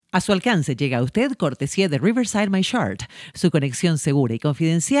A su alcance llega a usted cortesía de Riverside My Chart, su conexión segura y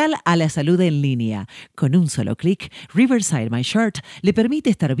confidencial a la salud en línea. Con un solo clic, Riverside My Chart le permite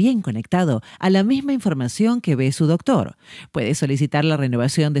estar bien conectado a la misma información que ve su doctor. Puede solicitar la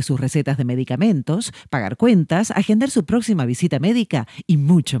renovación de sus recetas de medicamentos, pagar cuentas, agendar su próxima visita médica y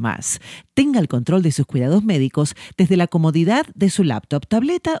mucho más. Tenga el control de sus cuidados médicos desde la comodidad de su laptop,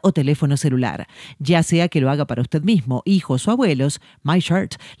 tableta o teléfono celular. Ya sea que lo haga para usted mismo, hijos o abuelos, My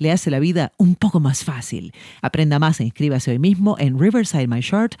Chart le hace la vida un poco más fácil. Aprenda más e inscríbase hoy mismo en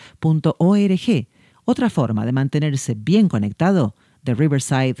riversidemychart.org. Otra forma de mantenerse bien conectado de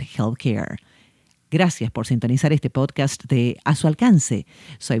Riverside Healthcare. Gracias por sintonizar este podcast de A Su Alcance.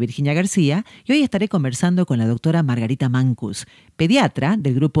 Soy Virginia García y hoy estaré conversando con la doctora Margarita Mancus, pediatra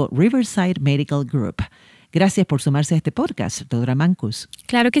del grupo Riverside Medical Group. Gracias por sumarse a este podcast, doctora Mancus.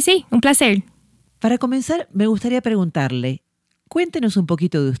 Claro que sí, un placer. Para comenzar, me gustaría preguntarle, cuéntenos un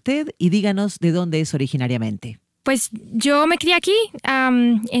poquito de usted y díganos de dónde es originariamente. Pues yo me crié aquí,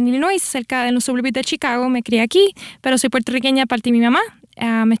 en Illinois, cerca de los suburbios de Chicago. Me crié aquí, pero soy puertorriqueña parte de mi mamá.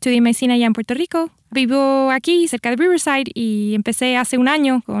 Estudié medicina allá en Puerto Rico. Vivo aquí, cerca de Riverside, y empecé hace un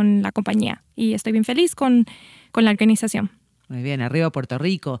año con la compañía. Y estoy bien feliz con la organización. Muy bien, arriba Puerto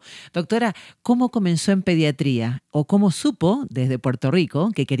Rico. Doctora, ¿cómo comenzó en pediatría? ¿O cómo supo desde Puerto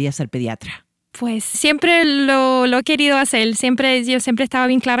Rico que quería ser pediatra? Pues siempre lo he querido hacer. Yo siempre estaba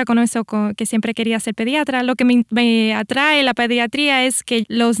bien clara con eso, que siempre quería ser pediatra. Lo que me atrae la pediatría es que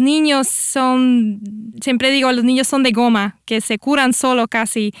los niños siempre digo, los niños son de goma, que se curan solo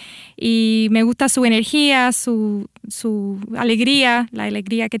casi. Y me gusta su energía, su alegría, la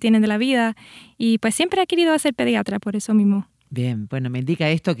alegría que tienen de la vida. Y pues siempre he querido ser pediatra por eso mismo. Bien, bueno, me indica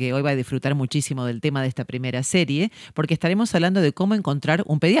esto que hoy va a disfrutar muchísimo del tema de esta primera serie, porque estaremos hablando de cómo encontrar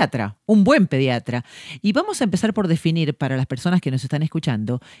un pediatra, un buen pediatra. Y vamos a empezar por definir para las personas que nos están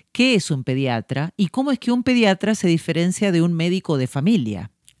escuchando qué es un pediatra y cómo es que un pediatra se diferencia de un médico de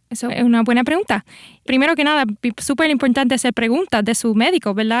familia. Eso es una buena pregunta. Primero que nada, súper importante hacer preguntas de su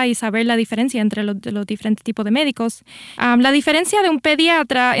médico, ¿verdad? Y saber la diferencia entre los diferentes tipos de médicos. La diferencia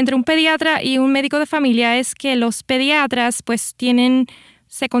entre un pediatra y un médico de familia es que los pediatras pues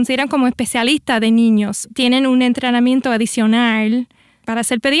se consideran como especialistas de niños. Tienen un entrenamiento adicional. Para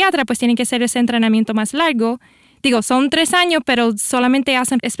ser pediatra pues tienen que hacer ese entrenamiento más largo. Son 3 años, pero solamente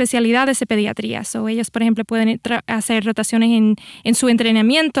hacen especialidades de pediatría. Ellos, por ejemplo, pueden hacer rotaciones en su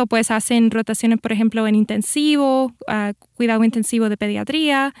entrenamiento, pues hacen rotaciones, por ejemplo, en intensivo, cuidado intensivo de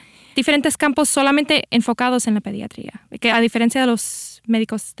pediatría, diferentes campos solamente enfocados en la pediatría. Que a diferencia de los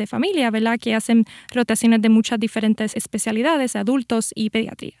médicos de familia, ¿verdad? Que hacen rotaciones de muchas diferentes especialidades, adultos y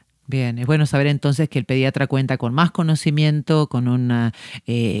pediatría. Bien, es bueno saber entonces que el pediatra cuenta con más conocimiento, con un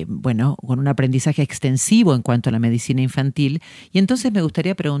aprendizaje extensivo en cuanto a la medicina infantil. Y entonces me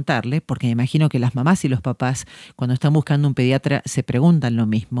gustaría preguntarle, porque me imagino que las mamás y los papás cuando están buscando un pediatra se preguntan lo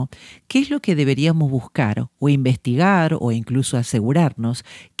mismo, ¿qué es lo que deberíamos buscar o investigar o incluso asegurarnos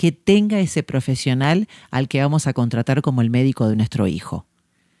que tenga ese profesional al que vamos a contratar como el médico de nuestro hijo?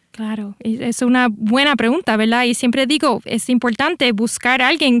 Claro, es una buena pregunta, ¿verdad? Y siempre digo, es importante buscar a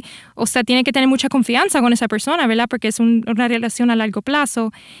alguien, tiene que tener mucha confianza con esa persona, ¿verdad? Porque es una relación a largo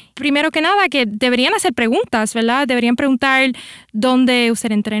plazo. Primero que nada, que deberían hacer preguntas, ¿verdad? Deberían preguntar dónde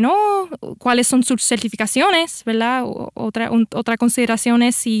usted entrenó, cuáles son sus certificaciones, ¿verdad? Otra consideración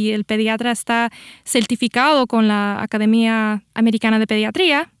es si el pediatra está certificado con la Academia Americana de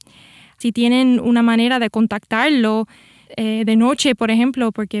Pediatría, si tienen una manera de contactarlo de noche, por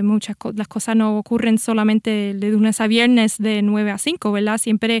ejemplo, porque las cosas no ocurren solamente de lunes a viernes de 9 a 5, ¿verdad?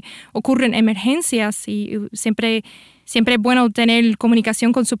 Siempre ocurren emergencias y siempre es bueno tener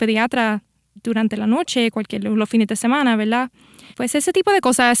comunicación con su pediatra durante la noche, los fines de semana, ¿verdad? Pues ese tipo de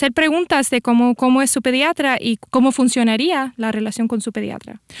cosas, hacer preguntas de cómo es su pediatra y cómo funcionaría la relación con su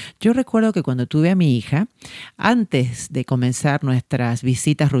pediatra. Yo recuerdo que cuando tuve a mi hija, antes de comenzar nuestras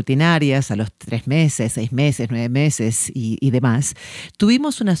visitas rutinarias a los 3 meses, 6 meses, 9 meses y demás,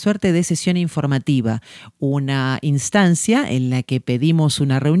 tuvimos una suerte de sesión informativa, una instancia en la que pedimos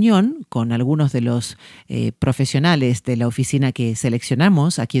una reunión con algunos de los profesionales de la oficina que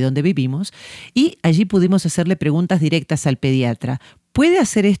seleccionamos aquí donde vivimos y allí pudimos hacerle preguntas directas al pediatra. ¿Puede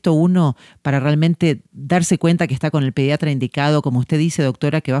hacer esto uno para realmente darse cuenta que está con el pediatra indicado, como usted dice,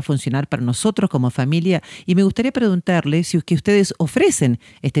 doctora, que va a funcionar para nosotros como familia? Y me gustaría preguntarle si es que ustedes ofrecen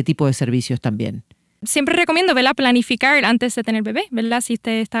este tipo de servicios también. Siempre recomiendo, ¿verdad?, planificar antes de tener bebé, ¿verdad? Si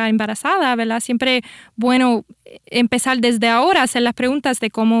usted está embarazada, ¿verdad? Siempre bueno empezar desde ahora a hacer las preguntas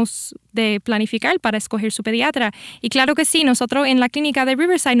de planificar para escoger su pediatra. Y claro que sí, nosotros en la clínica de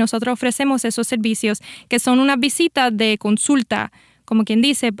Riverside, nosotros ofrecemos esos servicios que son una visita de consulta como quien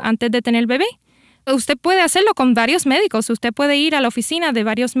dice, antes de tener el bebé. Usted puede hacerlo con varios médicos. Usted puede ir a la oficina de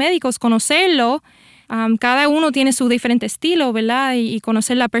varios médicos, conocerlo. Cada uno tiene su diferente estilo, ¿verdad? Y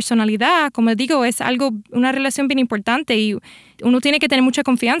conocer la personalidad. Como digo, es una relación bien importante y uno tiene que tener mucha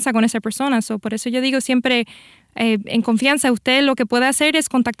confianza con esa persona. Por eso yo digo siempre, en confianza, usted lo que puede hacer es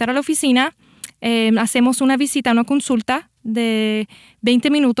contactar a la oficina. Hacemos una visita, una consulta de 20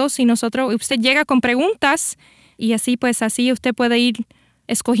 minutos y usted llega con preguntas y así usted puede ir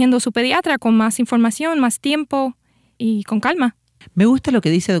escogiendo su pediatra con más información, más tiempo y con calma. Me gusta lo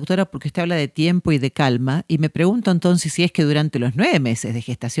que dice, doctora, porque usted habla de tiempo y de calma, y me pregunto entonces si es que durante los 9 meses de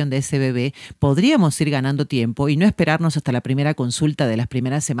gestación de ese bebé podríamos ir ganando tiempo y no esperarnos hasta la primera consulta de las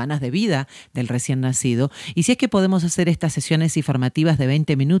primeras semanas de vida del recién nacido, y si es que podemos hacer estas sesiones informativas de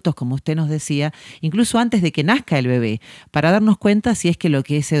 20 minutos, como usted nos decía, incluso antes de que nazca el bebé, para darnos cuenta si es que lo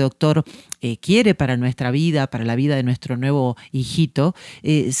que ese doctor quiere para nuestra vida, para la vida de nuestro nuevo hijito,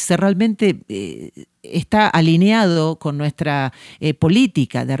 se realmente está alineado con nuestra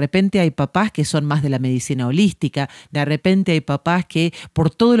política. De repente hay papás que son más de la medicina holística, de repente hay papás que por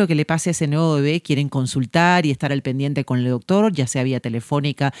todo lo que le pase a ese nuevo bebé quieren consultar y estar al pendiente con el doctor, ya sea vía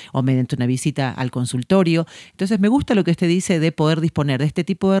telefónica o mediante una visita al consultorio. Entonces me gusta lo que usted dice de poder disponer de este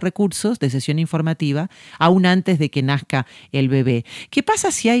tipo de recursos, de sesión informativa, aún antes de que nazca el bebé. ¿Qué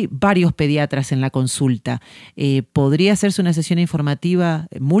pasa si hay varios pediatras en la consulta? ¿Podría hacerse una sesión informativa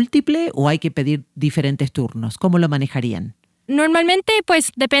múltiple o hay que pedir diferentes turnos? ¿Cómo lo manejarían? Normalmente,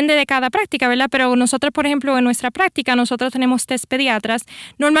 pues depende de cada práctica, ¿verdad? Pero nosotros, por ejemplo, en nuestra práctica, nosotros tenemos 3 pediatras.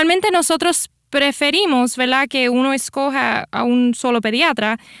 Normalmente nosotros preferimos, ¿verdad?, que uno escoja a un solo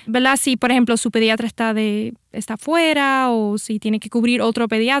pediatra, ¿verdad? Si, por ejemplo, su pediatra está fuera o si tiene que cubrir otro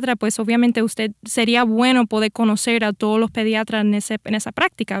pediatra, pues obviamente sería bueno poder conocer a todos los pediatras en esa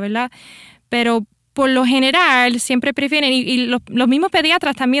práctica, ¿verdad? Pero por lo general siempre prefieren, y los mismos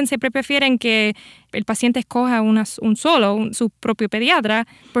pediatras también siempre prefieren que el paciente escoja su propio pediatra.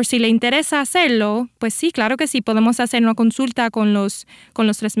 Por si le interesa hacerlo, pues sí, claro que sí, podemos hacer una consulta con los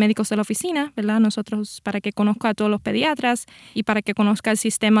 3 médicos de la oficina, ¿verdad? Nosotros, para que conozca a todos los pediatras y para que conozca el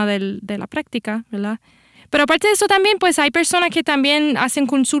sistema de la práctica, ¿verdad? Pero aparte de eso también, pues hay personas que también hacen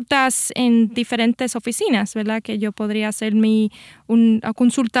consultas en diferentes oficinas, ¿verdad? Que yo podría hacer una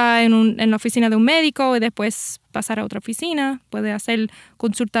consulta en la oficina de un médico y después pasar a otra oficina. Puede hacer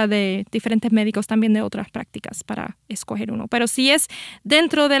consulta de diferentes médicos también de otras prácticas para escoger uno. Pero si es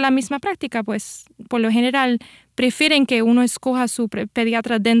dentro de la misma práctica, pues por lo general prefieren que uno escoja su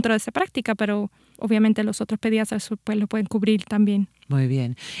pediatra dentro de esa práctica, pero obviamente los otros pediatras pues lo pueden cubrir también. Muy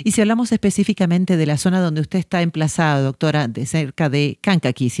bien. Y si hablamos específicamente de la zona donde usted está emplazada, doctora, de cerca de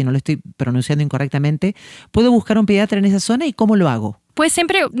Kankakee, si no lo estoy pronunciando incorrectamente, ¿puedo buscar un pediatra en esa zona y cómo lo hago? Pues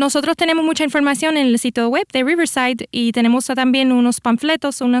siempre nosotros tenemos mucha información en el sitio web de Riverside y tenemos también unos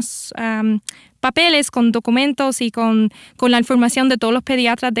panfletos, unos papeles con documentos y con la información de todos los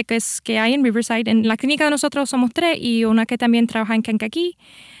pediatras que hay en Riverside. En la clínica de nosotros somos 3 y una que también trabaja en Kankakee.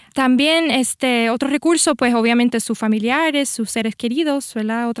 También otro recurso, pues obviamente sus familiares, sus seres queridos,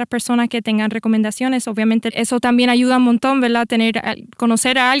 ¿verdad? Otras personas que tengan recomendaciones, obviamente eso también ayuda un montón, ¿verdad?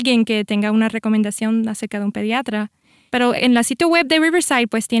 Conocer a alguien que tenga una recomendación acerca de un pediatra. Pero en la sitio web de Riverside,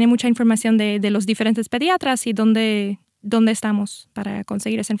 pues tiene mucha información de los diferentes pediatras y dónde estamos para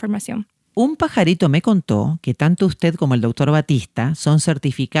conseguir esa información. Un pajarito me contó que tanto usted como el doctor Batista son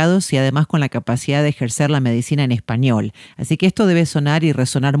certificados y además con la capacidad de ejercer la medicina en español. Así que esto debe sonar y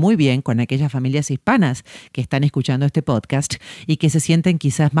resonar muy bien con aquellas familias hispanas que están escuchando este podcast y que se sienten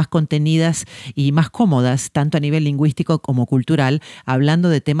quizás más contenidas y más cómodas, tanto a nivel lingüístico como cultural, hablando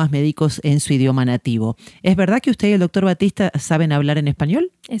de temas médicos en su idioma nativo. ¿Es verdad que usted y el doctor Batista saben hablar en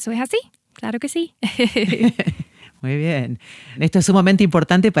español? Eso es así, claro que sí. Muy bien. Esto es sumamente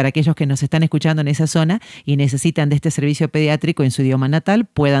importante para aquellos que nos están escuchando en esa zona y necesitan de este servicio pediátrico en su idioma natal,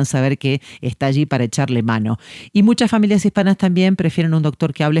 puedan saber que está allí para echarle mano. Y muchas familias hispanas también prefieren un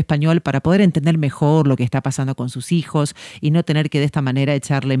doctor que hable español para poder entender mejor lo que está pasando con sus hijos y no tener que de esta manera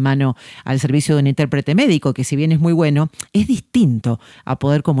echarle mano al servicio de un intérprete médico, que si bien es muy bueno, es distinto a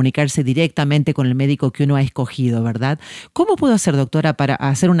poder comunicarse directamente con el médico que uno ha escogido, ¿verdad? ¿Cómo puedo hacer, doctora, para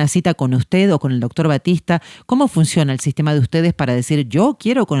hacer una cita con usted o con el doctor Batista? ¿Cómo funciona el sistema de ustedes para decir yo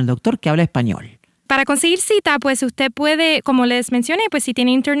quiero con el doctor que habla español? Para conseguir cita, pues usted puede, como les mencioné, pues si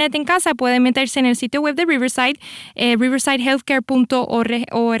tiene internet en casa, puede meterse en el sitio web de Riverside,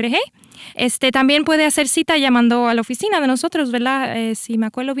 riversidehealthcare.org. También puede hacer cita llamando a la oficina de nosotros, ¿verdad? Si me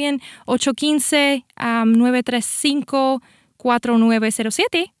acuerdo bien,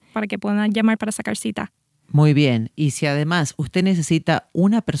 815-935-4907 para que puedan llamar para sacar cita. Muy bien. Y si además usted necesita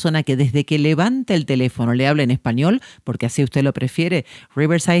una persona que desde que levante el teléfono le hable en español, porque así usted lo prefiere,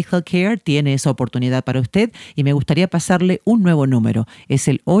 Riverside Healthcare tiene esa oportunidad para usted y me gustaría pasarle un nuevo número. Es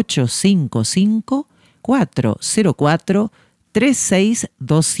el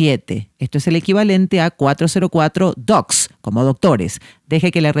 855-404-3627. Esto es el equivalente a 404 DOCS, como doctores.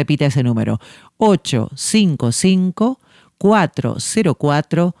 Deje que le repita ese número.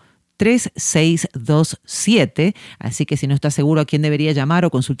 855-404-3627. Así que si no está seguro a quién debería llamar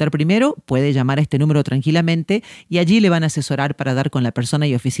o consultar primero, puede llamar a este número tranquilamente y allí le van a asesorar para dar con la persona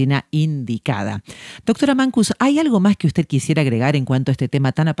y oficina indicada. Doctora Mankus, ¿hay algo más que usted quisiera agregar en cuanto a este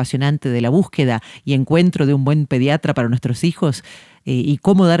tema tan apasionante de la búsqueda y encuentro de un buen pediatra para nuestros hijos y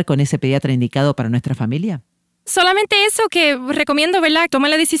cómo dar con ese pediatra indicado para nuestra familia? Solamente eso que recomiendo, ¿verdad?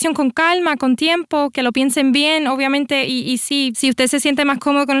 Tomar la decisión con calma, con tiempo, que lo piensen bien, obviamente, y si usted se siente más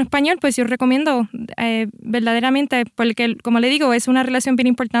cómodo con el español, pues yo recomiendo verdaderamente, porque como le digo, es una relación bien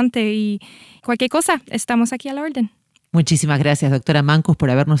importante y cualquier cosa, estamos aquí a la orden. Muchísimas gracias, doctora Mankus,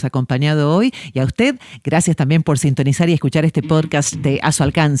 por habernos acompañado hoy. Y a usted, gracias también por sintonizar y escuchar este podcast de A Su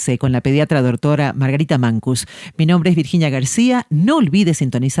Alcance con la pediatra doctora Margarita Mankus. Mi nombre es Virginia García. No olvide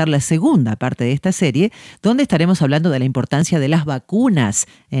sintonizar la segunda parte de esta serie, donde estaremos hablando de la importancia de las vacunas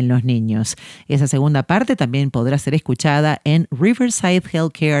en los niños. Esa segunda parte también podrá ser escuchada en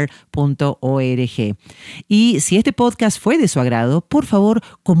riversidehealthcare.org. Y si este podcast fue de su agrado, por favor,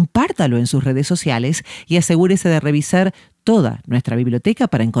 compártalo en sus redes sociales y asegúrese de revisar toda nuestra biblioteca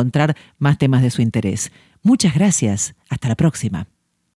para encontrar más temas de su interés. Muchas gracias. Hasta la próxima.